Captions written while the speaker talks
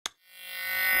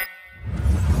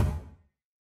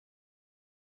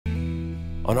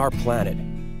On our planet,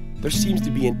 there seems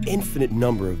to be an infinite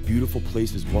number of beautiful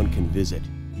places one can visit,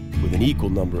 with an equal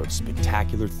number of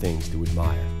spectacular things to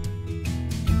admire.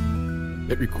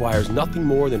 It requires nothing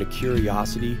more than a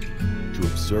curiosity to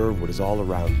observe what is all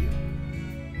around you.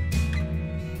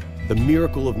 The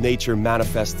miracle of nature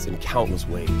manifests in countless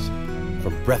ways,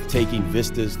 from breathtaking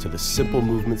vistas to the simple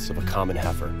movements of a common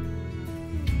heifer.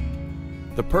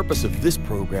 The purpose of this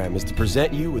program is to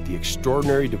present you with the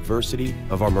extraordinary diversity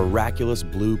of our miraculous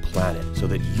blue planet so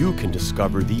that you can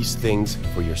discover these things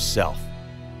for yourself.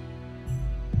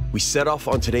 We set off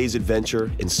on today's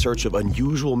adventure in search of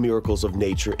unusual miracles of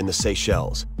nature in the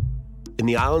Seychelles. In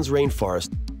the island's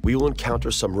rainforest, we will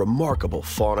encounter some remarkable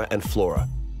fauna and flora.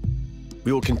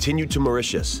 We will continue to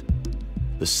Mauritius.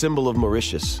 The symbol of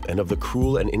Mauritius and of the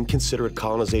cruel and inconsiderate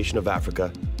colonization of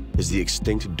Africa is the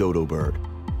extinct dodo bird.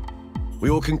 We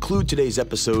will conclude today's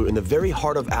episode in the very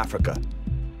heart of Africa,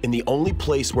 in the only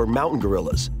place where mountain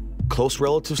gorillas, close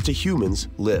relatives to humans,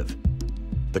 live.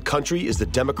 The country is the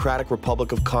Democratic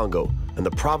Republic of Congo, and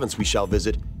the province we shall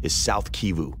visit is South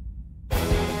Kivu.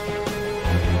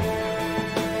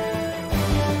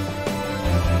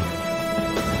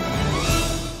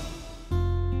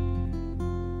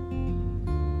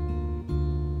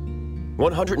 There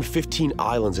are 115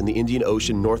 islands in the Indian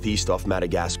Ocean northeast off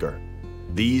Madagascar.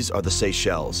 These are the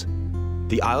Seychelles.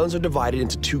 The islands are divided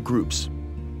into two groups.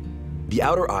 The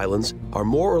outer islands are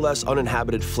more or less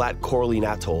uninhabited flat coralline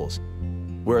atolls,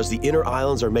 whereas the inner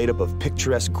islands are made up of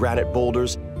picturesque granite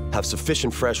boulders, have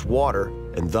sufficient fresh water,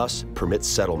 and thus permit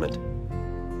settlement.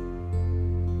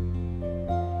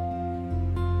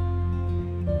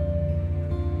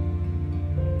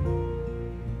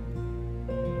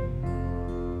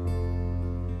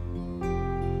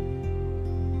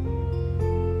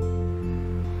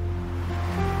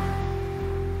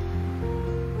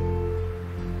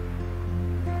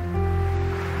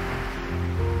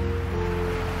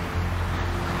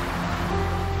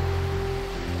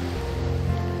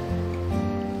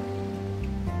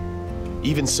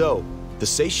 Even so, the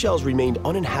Seychelles remained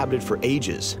uninhabited for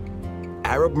ages.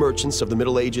 Arab merchants of the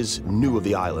Middle Ages knew of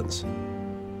the islands.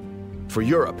 For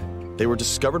Europe, they were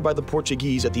discovered by the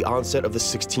Portuguese at the onset of the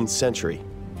 16th century.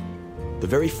 The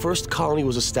very first colony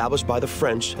was established by the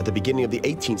French at the beginning of the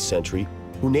 18th century,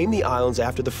 who named the islands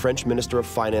after the French Minister of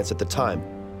Finance at the time,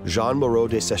 Jean Moreau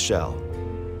de Seychelles.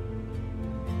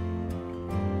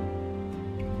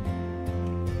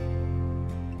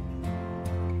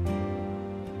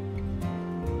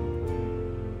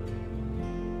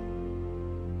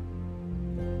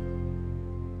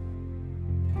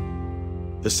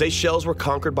 The Seychelles were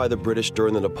conquered by the British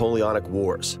during the Napoleonic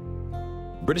Wars.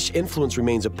 British influence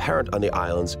remains apparent on the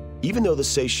islands, even though the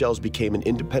Seychelles became an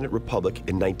independent republic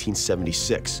in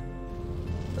 1976.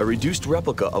 A reduced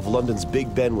replica of London's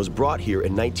Big Ben was brought here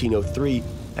in 1903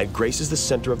 and graces the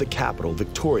center of the capital,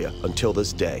 Victoria, until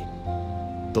this day.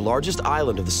 The largest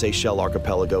island of the Seychelles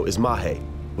archipelago is Mahé,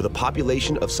 with a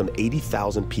population of some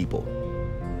 80,000 people.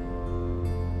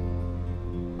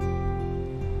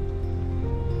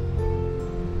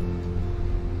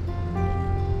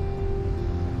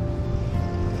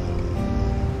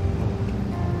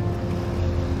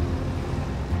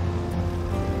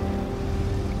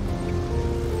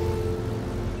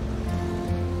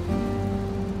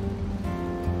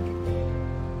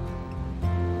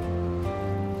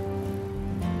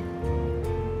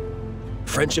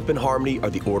 Friendship and harmony are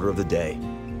the order of the day.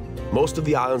 Most of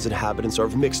the island's inhabitants are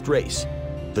of mixed race,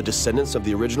 the descendants of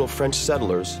the original French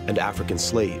settlers and African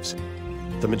slaves.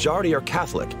 The majority are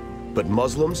Catholic, but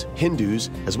Muslims,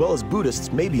 Hindus, as well as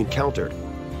Buddhists may be encountered.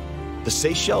 The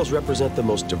Seychelles represent the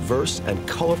most diverse and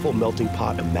colorful melting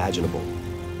pot imaginable.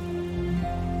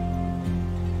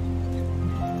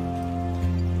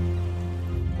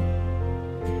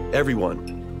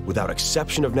 Everyone, without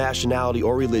exception of nationality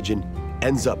or religion,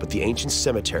 ends up at the ancient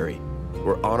cemetery,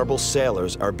 where honorable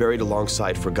sailors are buried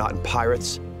alongside forgotten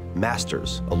pirates,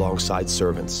 masters alongside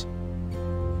servants.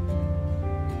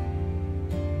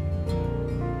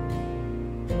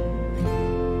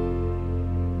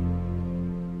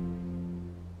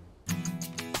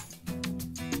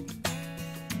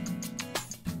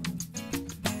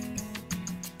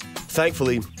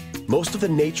 Thankfully, most of the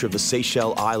nature of the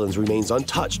Seychelles Islands remains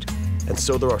untouched, and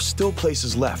so there are still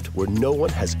places left where no one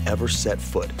has ever set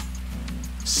foot.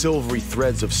 Silvery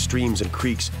threads of streams and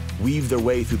creeks weave their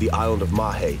way through the island of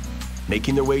Mahé,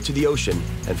 making their way to the ocean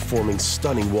and forming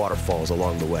stunning waterfalls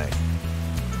along the way.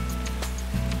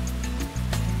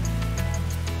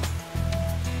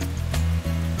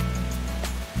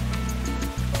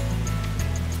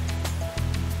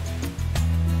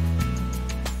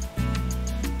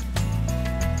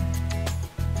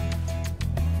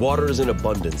 Water is in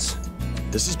abundance.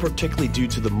 This is particularly due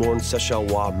to the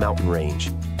Seychelles mountain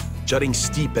range. Jutting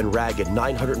steep and ragged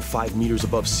 905 meters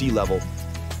above sea level,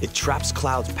 it traps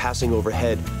clouds passing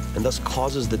overhead and thus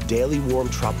causes the daily warm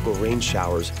tropical rain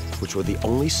showers, which were the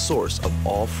only source of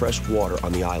all fresh water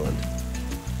on the island.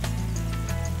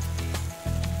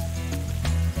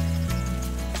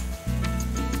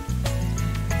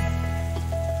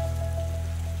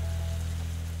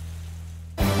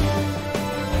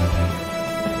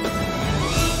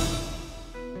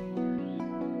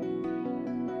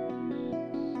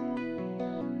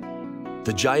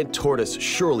 The giant tortoise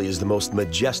surely is the most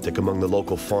majestic among the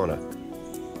local fauna.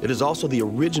 It is also the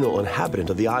original inhabitant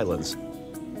of the islands.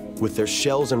 With their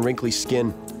shells and wrinkly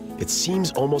skin, it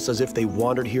seems almost as if they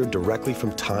wandered here directly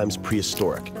from times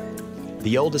prehistoric.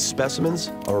 The eldest specimens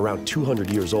are around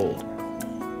 200 years old.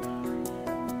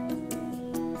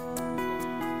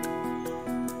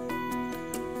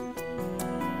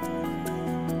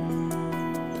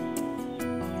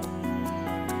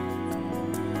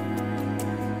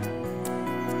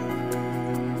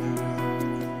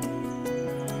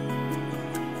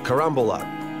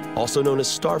 Carambola, also known as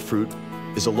star fruit,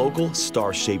 is a local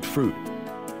star-shaped fruit.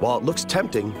 While it looks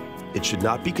tempting, it should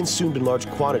not be consumed in large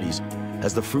quantities,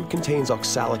 as the fruit contains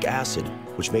oxalic acid,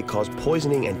 which may cause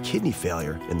poisoning and kidney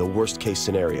failure in the worst-case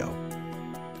scenario.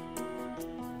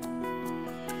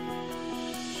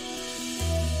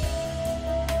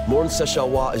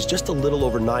 Seychelles is just a little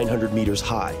over 900 meters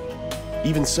high.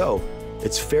 Even so,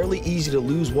 it's fairly easy to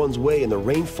lose one's way in the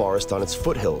rainforest on its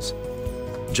foothills.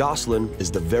 Jocelyn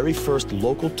is the very first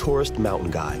local tourist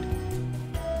mountain guide.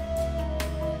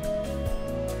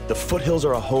 The foothills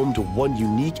are a home to one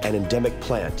unique and endemic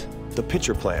plant, the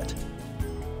pitcher plant.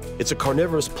 It's a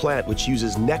carnivorous plant which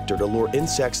uses nectar to lure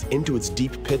insects into its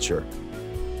deep pitcher.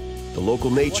 The local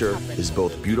nature is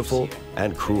both beautiful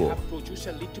and cruel. They have produced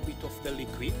a little bit of the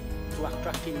liquid to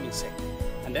attracting insect.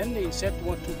 And then the insect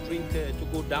want to drink, to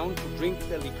go down to drink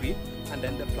the liquid, and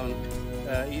then the plant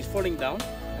is falling down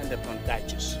and the plant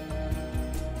digests.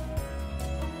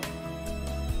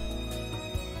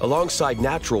 Alongside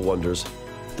natural wonders,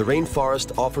 the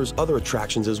rainforest offers other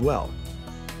attractions as well.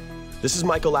 This is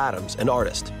Michael Adams, an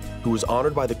artist, who was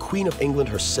honored by the Queen of England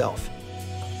herself.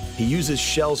 He uses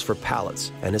shells for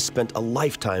palettes and has spent a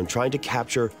lifetime trying to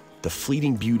capture the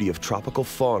fleeting beauty of tropical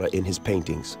fauna in his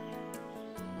paintings.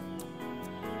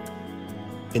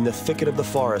 In the thicket of the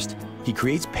forest, he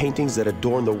creates paintings that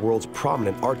adorn the world's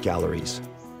prominent art galleries.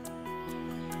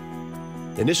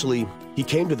 Initially, he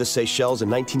came to the Seychelles in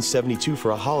 1972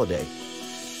 for a holiday.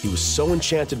 He was so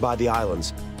enchanted by the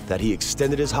islands that he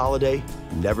extended his holiday,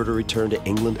 never to return to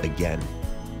England again.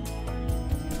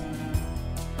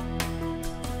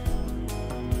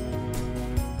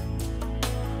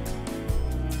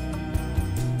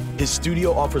 His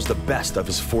studio offers the best of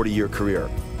his 40-year career.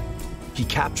 He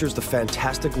captures the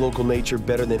fantastic local nature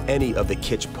better than any of the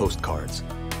kitsch postcards.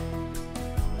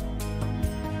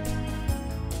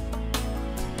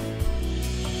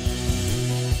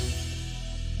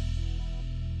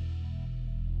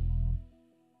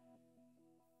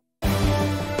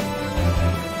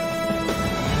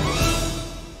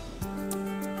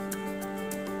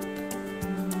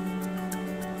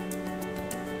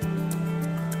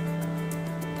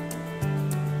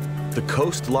 The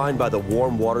coast lined by the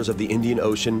warm waters of the Indian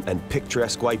Ocean and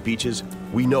picturesque white beaches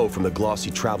we know from the glossy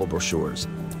travel brochures.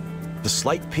 The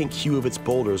slight pink hue of its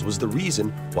boulders was the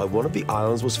reason why one of the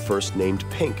islands was first named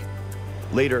Pink.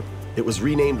 Later, it was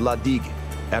renamed La Digue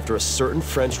after a certain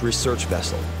French research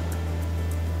vessel.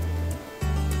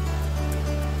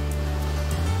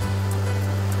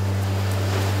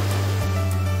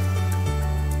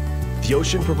 The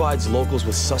ocean provides locals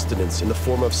with sustenance in the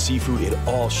form of seafood in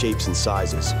all shapes and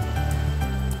sizes.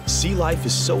 Sea life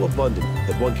is so abundant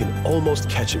that one can almost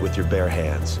catch it with your bare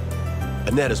hands.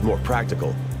 A net is more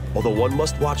practical, although one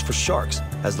must watch for sharks,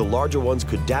 as the larger ones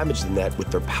could damage the net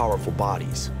with their powerful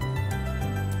bodies.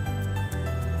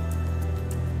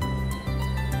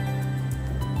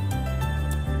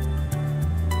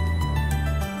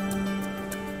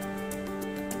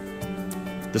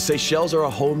 The Seychelles are a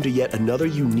home to yet another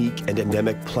unique and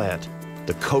endemic plant,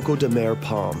 the coco de mer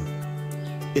palm.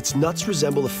 Its nuts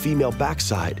resemble a female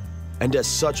backside, and as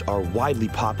such are widely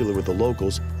popular with the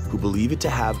locals who believe it to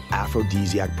have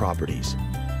aphrodisiac properties.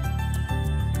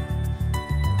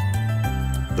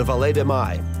 The Vallée des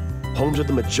Mailles, home to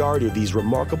the majority of these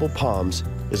remarkable palms,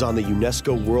 is on the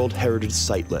UNESCO World Heritage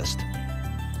Site list.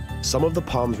 Some of the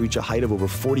palms reach a height of over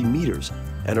 40 meters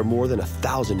and are more than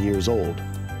 1,000 years old.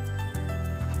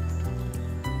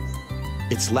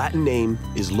 Its Latin name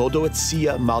is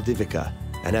Lodoicea maldivica,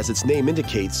 and as its name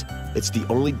indicates, it's the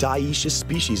only dioecious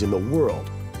species in the world,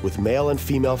 with male and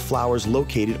female flowers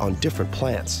located on different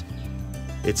plants.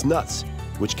 Its nuts,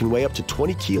 which can weigh up to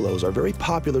 20 kilos, are very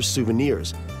popular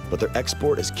souvenirs, but their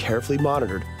export is carefully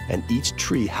monitored and each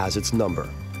tree has its number.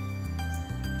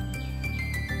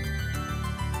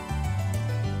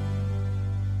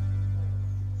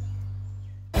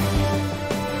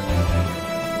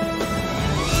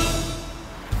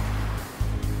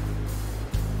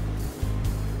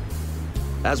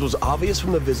 As was obvious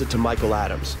from the visit to Michael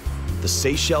Adams, the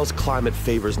Seychelles climate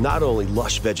favors not only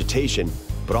lush vegetation,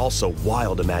 but also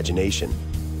wild imagination.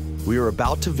 We are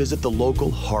about to visit the local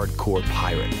hardcore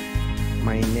pirate.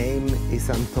 My name is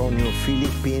Antonio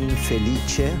Filipin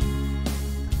Felice.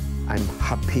 I'm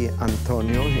happy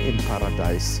Antonio in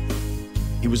paradise.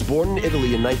 He was born in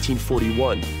Italy in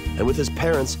 1941, and with his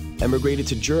parents, emigrated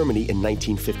to Germany in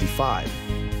 1955.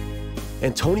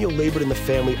 Antonio labored in the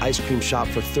family ice cream shop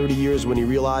for 30 years when he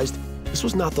realized this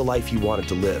was not the life he wanted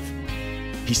to live.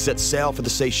 He set sail for the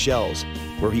Seychelles,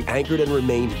 where he anchored and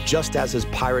remained just as his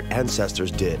pirate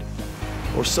ancestors did,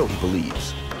 or so he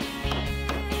believes.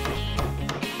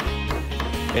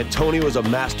 Antonio is a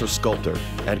master sculptor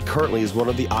and currently is one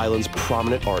of the island's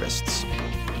prominent artists.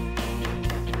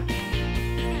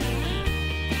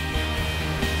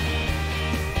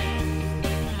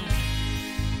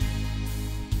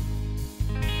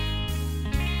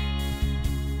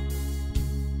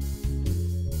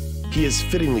 He is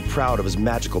fittingly proud of his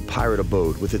magical pirate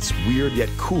abode with its weird yet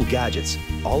cool gadgets,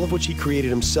 all of which he created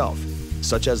himself,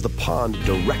 such as the pond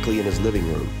directly in his living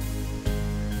room.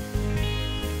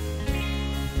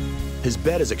 His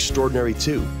bed is extraordinary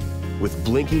too, with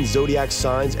blinking zodiac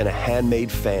signs and a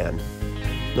handmade fan.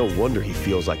 No wonder he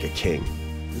feels like a king.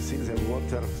 You see the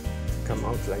water come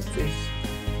out like this?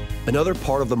 Another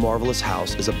part of the marvelous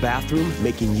house is a bathroom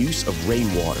making use of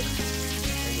rainwater.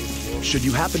 Should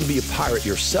you happen to be a pirate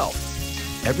yourself,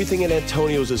 everything at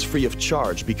Antonio's is free of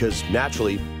charge because,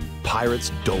 naturally,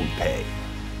 pirates don't pay.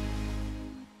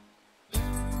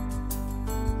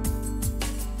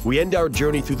 We end our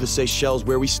journey through the Seychelles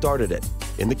where we started it,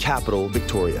 in the capital,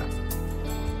 Victoria.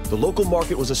 The local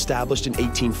market was established in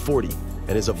 1840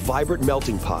 and is a vibrant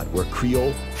melting pot where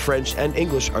Creole, French, and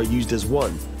English are used as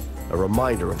one, a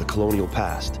reminder of the colonial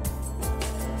past.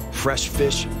 Fresh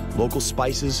fish, local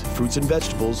spices, fruits, and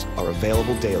vegetables are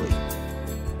available daily.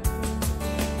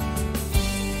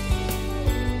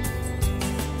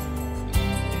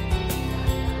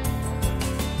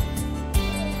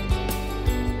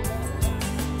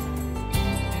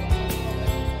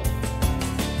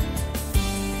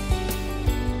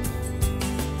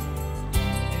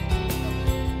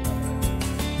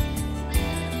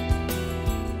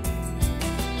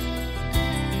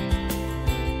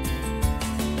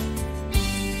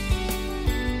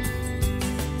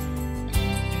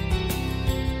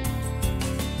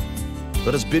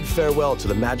 Let us bid farewell to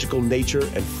the magical nature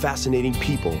and fascinating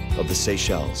people of the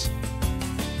Seychelles.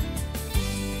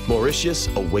 Mauritius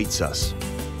awaits us.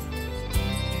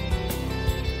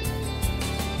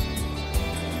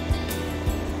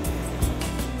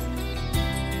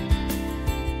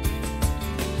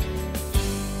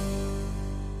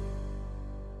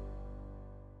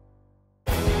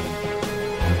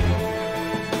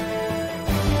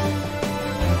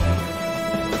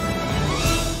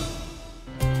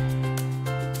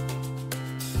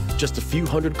 Just a few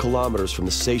hundred kilometers from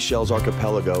the Seychelles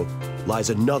archipelago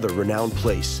lies another renowned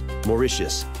place,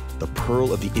 Mauritius, the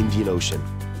pearl of the Indian Ocean.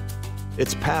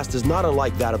 Its past is not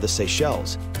unlike that of the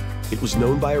Seychelles. It was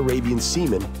known by Arabian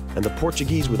seamen, and the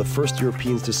Portuguese were the first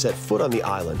Europeans to set foot on the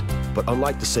island, but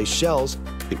unlike the Seychelles,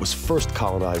 it was first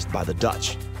colonized by the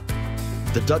Dutch.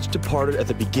 The Dutch departed at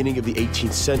the beginning of the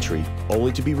 18th century,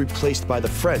 only to be replaced by the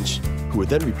French, who were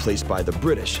then replaced by the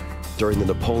British during the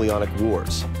Napoleonic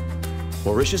Wars.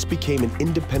 Mauritius became an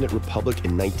independent republic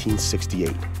in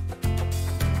 1968.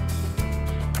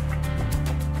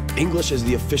 English is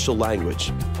the official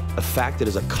language, a fact that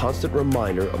is a constant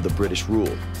reminder of the British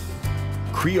rule.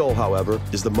 Creole, however,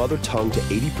 is the mother tongue to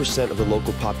 80% of the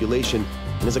local population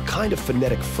and is a kind of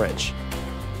phonetic French.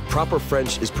 Proper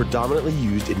French is predominantly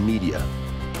used in media.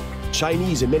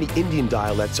 Chinese and many Indian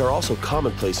dialects are also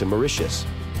commonplace in Mauritius.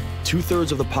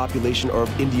 2/3 of the population are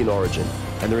of Indian origin,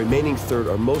 and the remaining third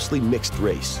are mostly mixed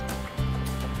race.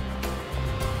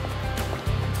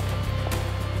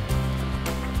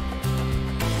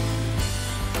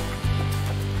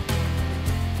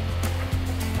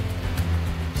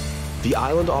 The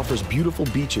island offers beautiful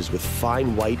beaches with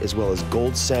fine white as well as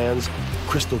gold sands,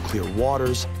 crystal clear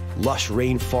waters, lush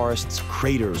rainforests,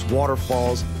 craters,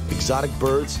 waterfalls, exotic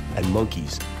birds, and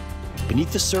monkeys.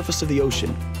 Beneath the surface of the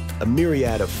ocean, a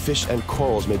myriad of fish and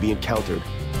corals may be encountered.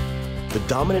 The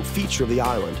dominant feature of the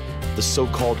island, the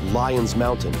so-called Lion's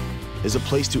Mountain, is a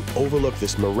place to overlook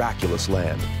this miraculous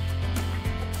land.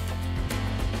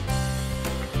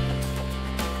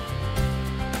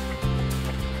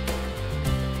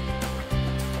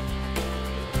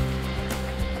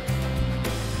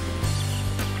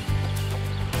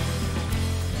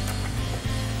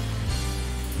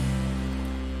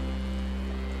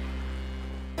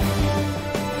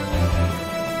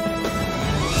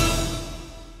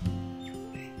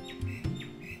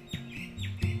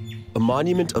 A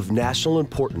monument of national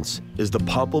importance is the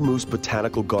Pamplemousse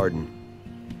Botanical Garden.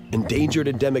 Endangered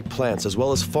endemic plants as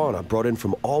well as fauna brought in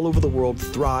from all over the world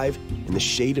thrive in the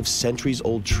shade of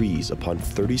centuries-old trees upon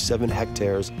 37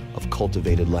 hectares of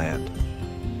cultivated land.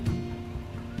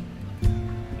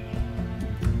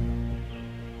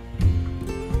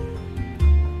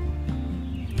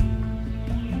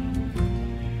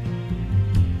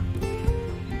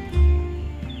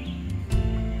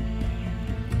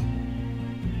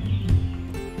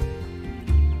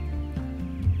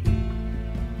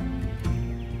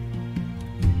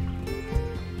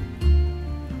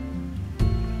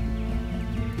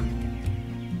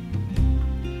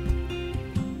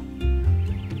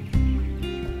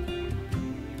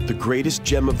 The greatest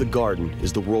gem of the garden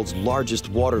is the world's largest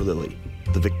water lily,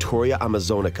 the Victoria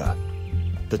Amazonica.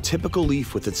 The typical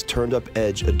leaf with its turned-up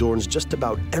edge adorns just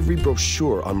about every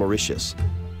brochure on Mauritius.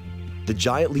 The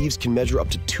giant leaves can measure up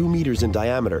to 2 meters in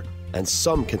diameter, and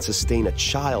some can sustain a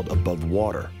child above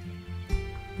water.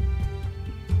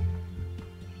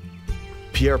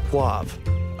 Pierre Poivre,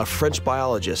 a French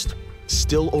biologist,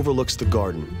 still overlooks the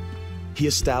garden. He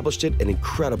established it an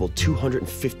incredible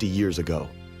 250 years ago.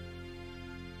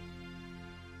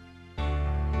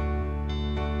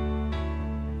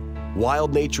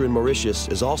 Wild nature in Mauritius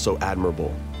is also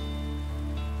admirable.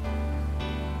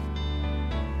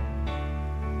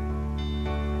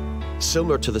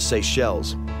 Similar to the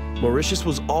Seychelles, Mauritius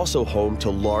was also home to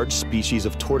large species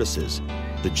of tortoises,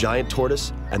 the giant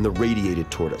tortoise and the radiated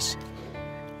tortoise.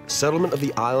 Settlement of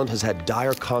the island has had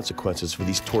dire consequences for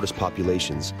these tortoise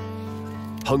populations.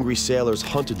 Hungry sailors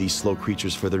hunted these slow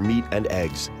creatures for their meat and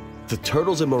eggs. The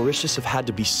turtles in Mauritius have had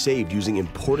to be saved using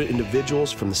imported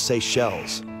individuals from the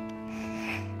Seychelles.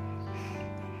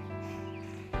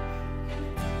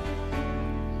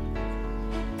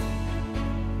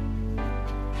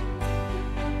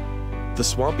 The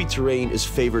swampy terrain is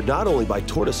favored not only by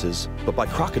tortoises, but by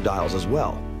crocodiles as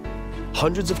well.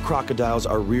 Hundreds of crocodiles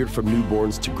are reared from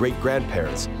newborns to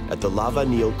great-grandparents at the La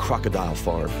Vanille Crocodile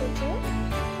Farm.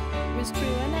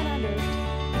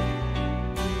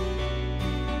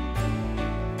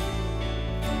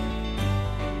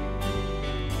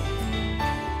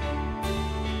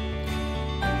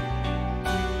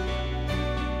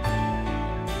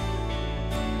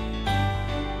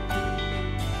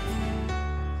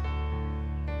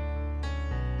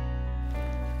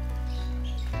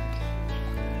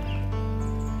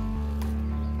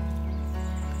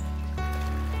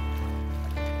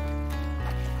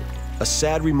 A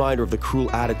sad reminder of the cruel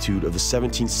attitude of the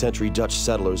 17th century Dutch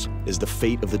settlers is the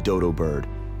fate of the dodo bird.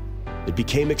 It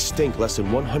became extinct less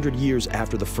than 100 years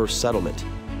after the first settlement.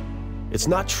 It's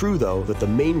not true, though, that the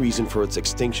main reason for its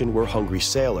extinction were hungry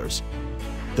sailors.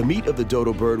 The meat of the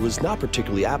dodo bird was not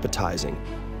particularly appetizing.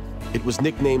 It was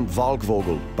nicknamed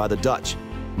Valkvogel by the Dutch,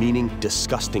 meaning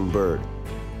disgusting bird.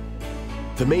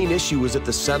 The main issue was that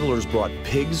the settlers brought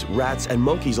pigs, rats, and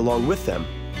monkeys along with them,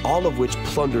 all of which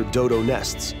plundered dodo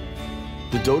nests.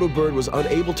 The dodo bird was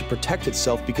unable to protect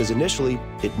itself because initially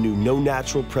it knew no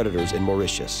natural predators in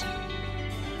Mauritius.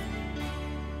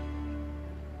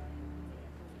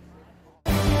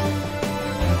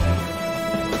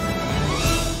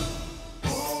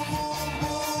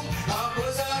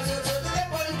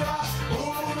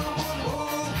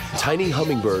 Tiny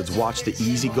hummingbirds watch the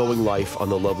easygoing life on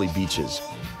the lovely beaches.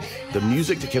 The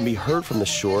music that can be heard from the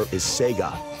shore is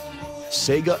sega.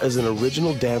 Sega is an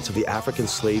original dance of the African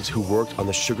slaves who worked on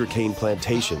the sugarcane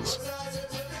plantations.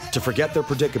 To forget their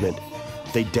predicament,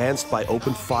 they danced by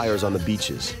open fires on the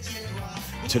beaches.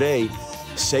 Today,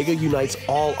 Sega unites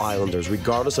all islanders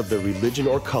regardless of their religion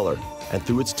or color, and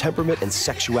through its temperament and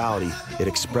sexuality, it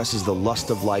expresses the lust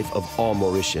of life of all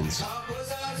Mauritians.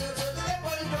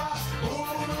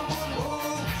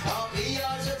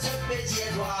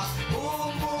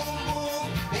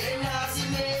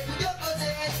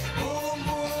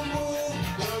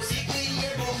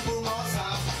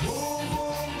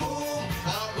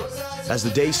 As the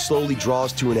day slowly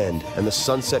draws to an end and the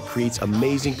sunset creates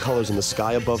amazing colors in the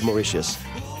sky above Mauritius,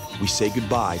 we say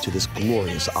goodbye to this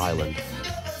glorious island.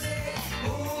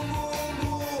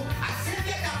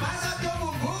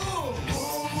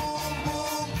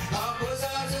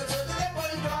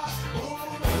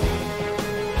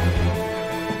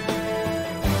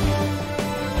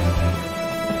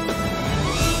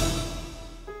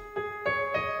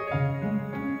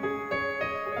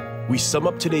 We sum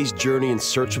up today's journey in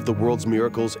search of the world's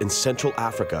miracles in Central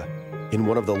Africa, in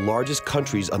one of the largest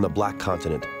countries on the Black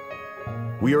Continent.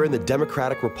 We are in the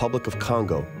Democratic Republic of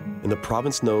Congo, in the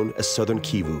province known as Southern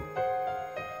Kivu.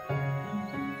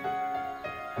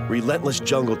 Relentless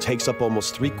jungle takes up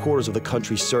almost 3/4 of the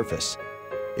country's surface.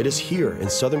 It is here in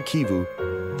Southern Kivu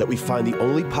that we find the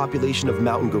only population of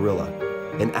mountain gorilla,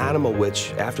 an animal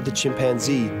which, after the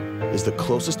chimpanzee, is the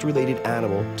closest related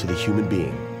animal to the human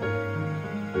being.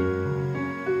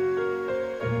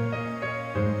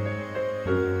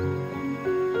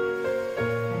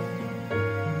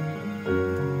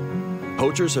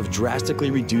 Poachers have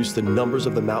drastically reduced the numbers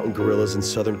of the mountain gorillas in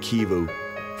Southern Kivu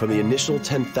from the initial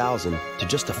 10,000 to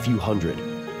just a few hundred.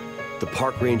 The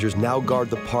park rangers now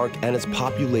guard the park and its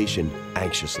population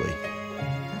anxiously.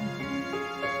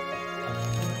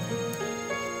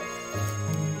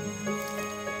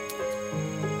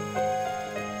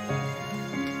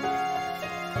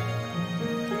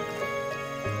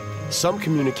 Some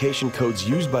communication codes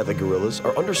used by the gorillas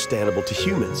are understandable to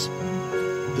humans.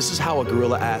 This is how a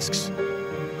gorilla asks,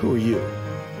 "Who are you?"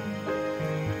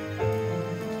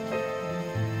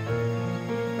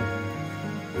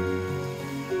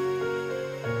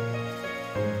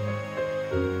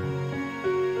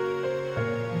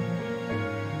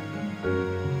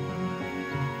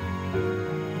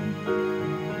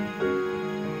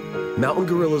 Mountain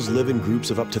gorillas live in groups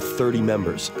of up to 30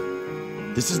 members.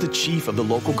 This is the chief of the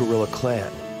local gorilla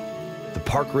clan. The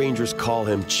park rangers call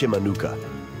him Chimanuka.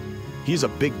 He is a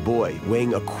big boy,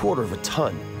 weighing 1/4 of a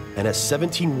ton, and has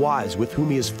 17 wives with whom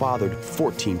he has fathered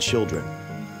 14 children.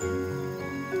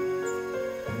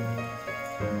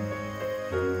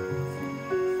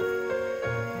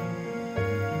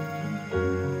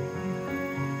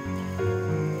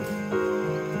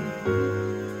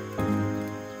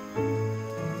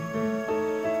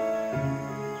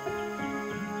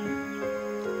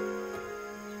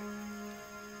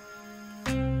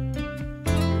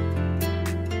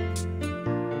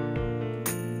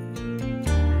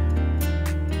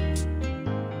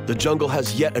 The jungle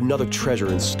has yet another treasure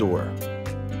in store.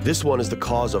 This one is the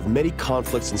cause of many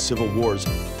conflicts and civil wars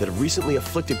that have recently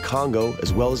afflicted Congo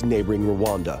as well as neighboring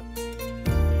Rwanda.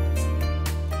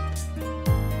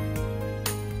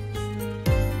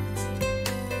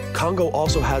 Congo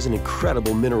also has an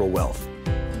incredible mineral wealth.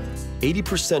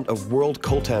 80% of world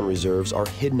coltan reserves are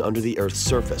hidden under the Earth's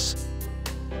surface.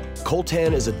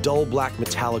 Coltan is a dull black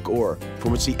metallic ore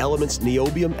from which the elements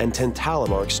niobium and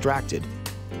tantalum are extracted.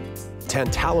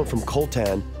 Tantalum from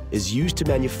coltan is used to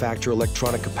manufacture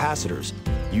electronic capacitors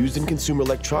used in consumer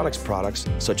electronics products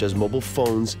such as mobile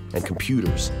phones and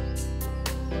computers.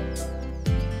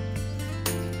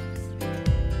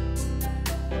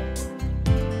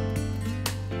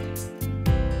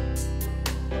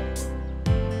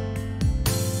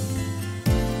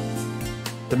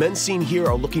 The men seen here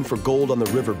are looking for gold on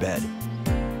the riverbed.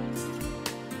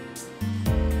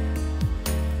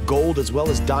 Gold as well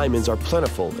as diamonds are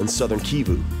plentiful in Southern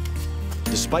Kivu.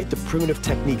 Despite the primitive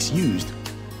techniques used,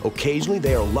 occasionally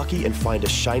they are lucky and find a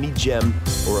shiny gem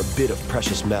or a bit of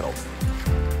precious metal.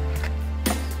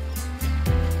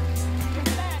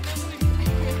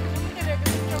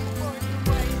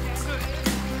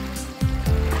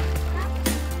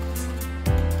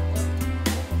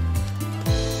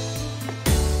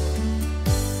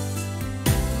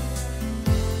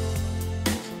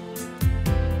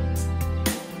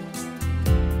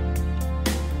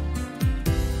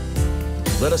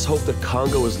 Let us hope that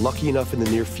Congo is lucky enough in the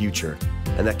near future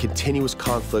and that continuous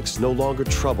conflicts no longer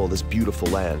trouble this beautiful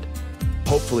land.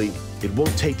 Hopefully, it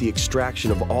won't take the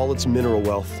extraction of all its mineral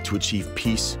wealth to achieve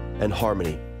peace and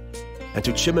harmony. And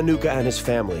to Chimanuka and his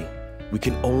family, we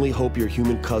can only hope your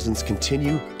human cousins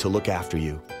continue to look after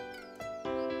you.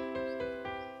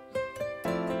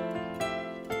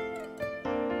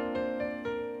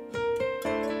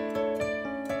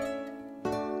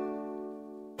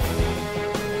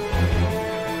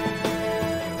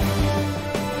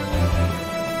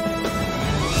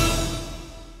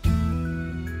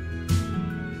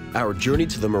 Our journey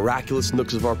to the miraculous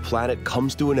nooks of our planet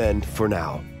comes to an end for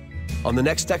now. On the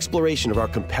next exploration of our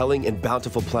compelling and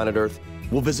bountiful planet Earth,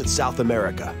 we'll visit South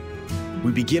America.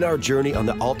 We begin our journey on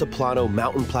the Altiplano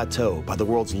mountain plateau by the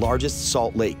world's largest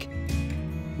salt lake.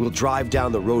 We'll drive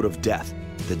down the road of death,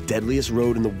 the deadliest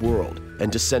road in the world,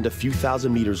 and descend a few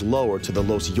thousand meters lower to the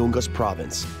Los Yungas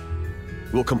province.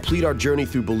 We'll complete our journey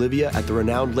through Bolivia at the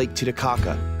renowned Lake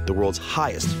Titicaca, the world's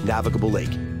highest navigable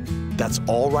lake. That's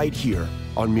all right here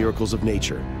on Miracles of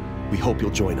Nature. We hope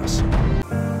you'll join us.